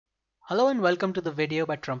Hello and welcome to the video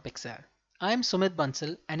by Trump Excel. I am Sumit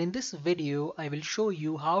Bansal and in this video I will show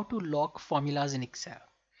you how to lock formulas in Excel.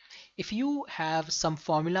 If you have some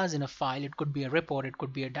formulas in a file, it could be a report, it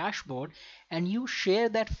could be a dashboard, and you share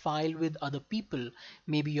that file with other people,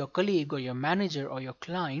 maybe your colleague or your manager or your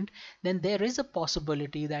client, then there is a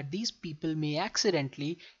possibility that these people may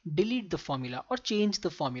accidentally delete the formula or change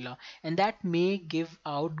the formula, and that may give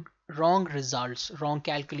out wrong results, wrong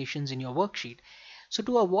calculations in your worksheet. So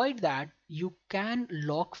to avoid that, you can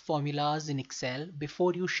lock formulas in Excel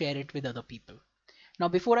before you share it with other people. Now,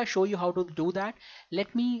 before I show you how to do that,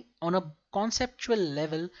 let me on a conceptual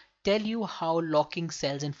level tell you how locking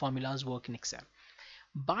cells and formulas work in Excel.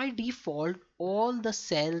 By default, all the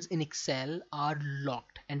cells in Excel are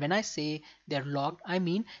locked. And when I say they're locked, I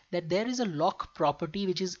mean that there is a lock property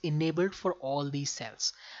which is enabled for all these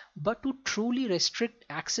cells. But to truly restrict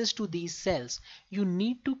access to these cells, you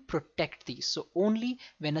need to protect these. So only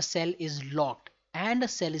when a cell is locked and a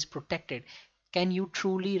cell is protected can you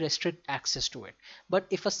truly restrict access to it. But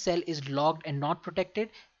if a cell is locked and not protected,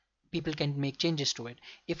 people can make changes to it.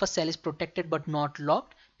 If a cell is protected but not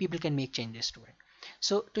locked, people can make changes to it.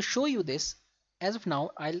 So to show you this, as of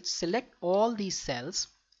now, I'll select all these cells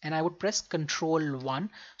and I would press Control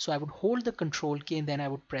 1. So I would hold the Control key and then I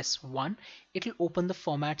would press 1. It will open the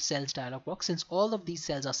Format Cells dialog box. Since all of these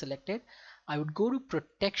cells are selected, I would go to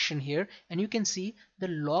Protection here and you can see the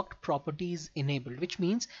locked properties enabled, which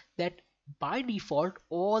means that by default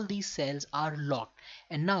all these cells are locked.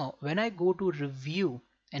 And now when I go to Review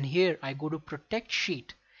and here I go to Protect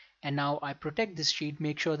Sheet, and now I protect this sheet,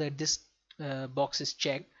 make sure that this box is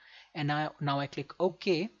checked, and now I click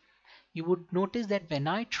OK. You would notice that when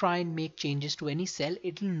I try and make changes to any cell,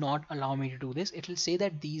 it will not allow me to do this. It will say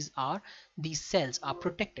that these cells are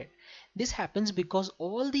protected. This happens because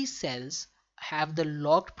all these cells have the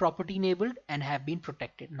locked property enabled and have been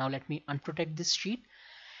protected. Now let me unprotect this sheet,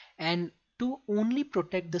 and to only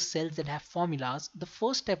protect the cells that have formulas, the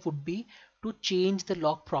first step would be to change the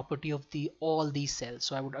lock property of all these cells.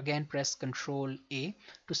 So I would again press Control A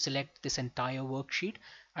to select this entire worksheet.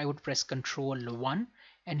 I would press Control 1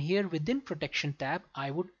 and here within Protection tab I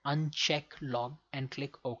would uncheck Lock and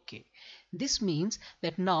click OK. This means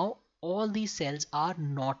that now all these cells are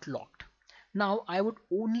not locked. Now I would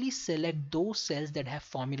only select those cells that have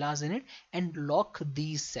formulas in it and lock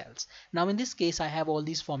these cells. Now in this case I have all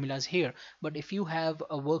these formulas here, but if you have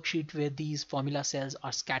a worksheet where these formula cells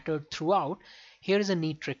are scattered throughout, here is a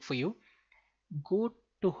neat trick for you. Go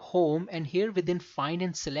to Home and here within Find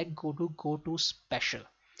and Select, go to Special.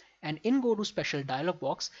 And in Go to Special dialog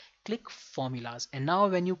box, click Formulas. And now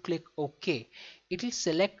when you click OK, it will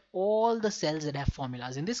select all the cells that have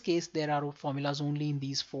formulas. In this case, there are formulas only in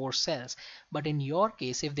these 4 cells. But in your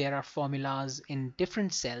case, if there are formulas in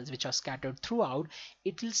different cells which are scattered throughout,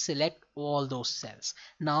 it will select all those cells.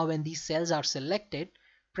 Now when these cells are selected,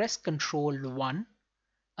 press Control 1.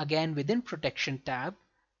 Again within Protection tab,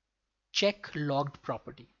 check Logged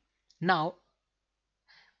Property. Now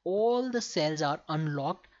all the cells are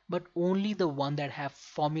unlocked, but only the one that have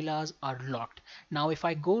formulas are locked. Now if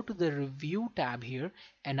I go to the Review tab here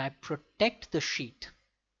and I protect the sheet,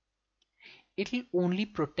 it will only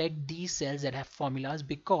protect these cells that have formulas,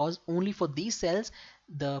 because only for these cells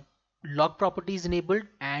the lock property is enabled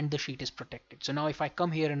and the sheet is protected. So now if I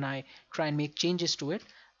come here and I try and make changes to it,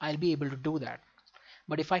 I'll be able to do that.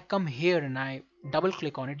 But if I come here and I double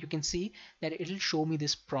click on it, you can see that it will show me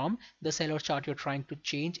this prompt. The cell or chart you're trying to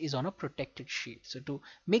change is on a protected sheet. So to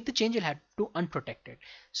make the change, you'll have to unprotect it.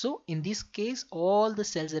 So in this case, all the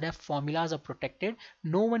cells that have formulas are protected.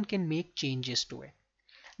 No one can make changes to it.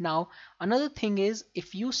 Now another thing is,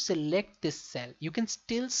 if you select this cell, you can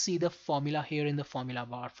still see the formula here in the formula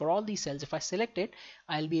bar. For all these cells, if I select it,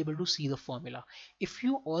 I'll be able to see the formula. If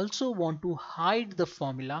you also want to hide the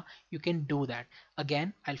formula, you can do that.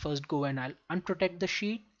 Again, I'll first go and I'll unprotect the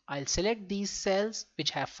sheet. I'll select these cells which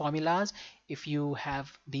have formulas. If you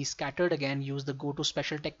have these scattered, again use the Go to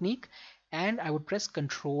Special technique and I would press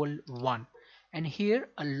Control 1. And here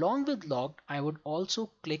along with logged, I would also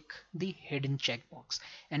click the hidden checkbox.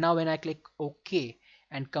 And now when I click OK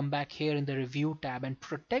and come back here in the Review tab and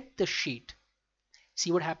protect the sheet, see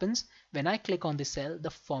what happens? When I click on the cell, the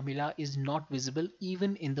formula is not visible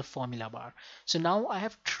even in the formula bar. So now I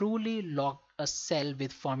have truly locked a cell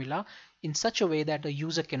with formula in such a way that a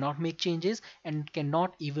user cannot make changes and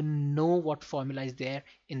cannot even know what formula is there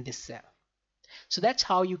in this cell. So that's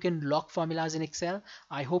how you can lock formulas in Excel.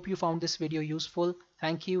 I hope you found this video useful.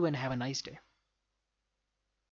 Thank you and have a nice day.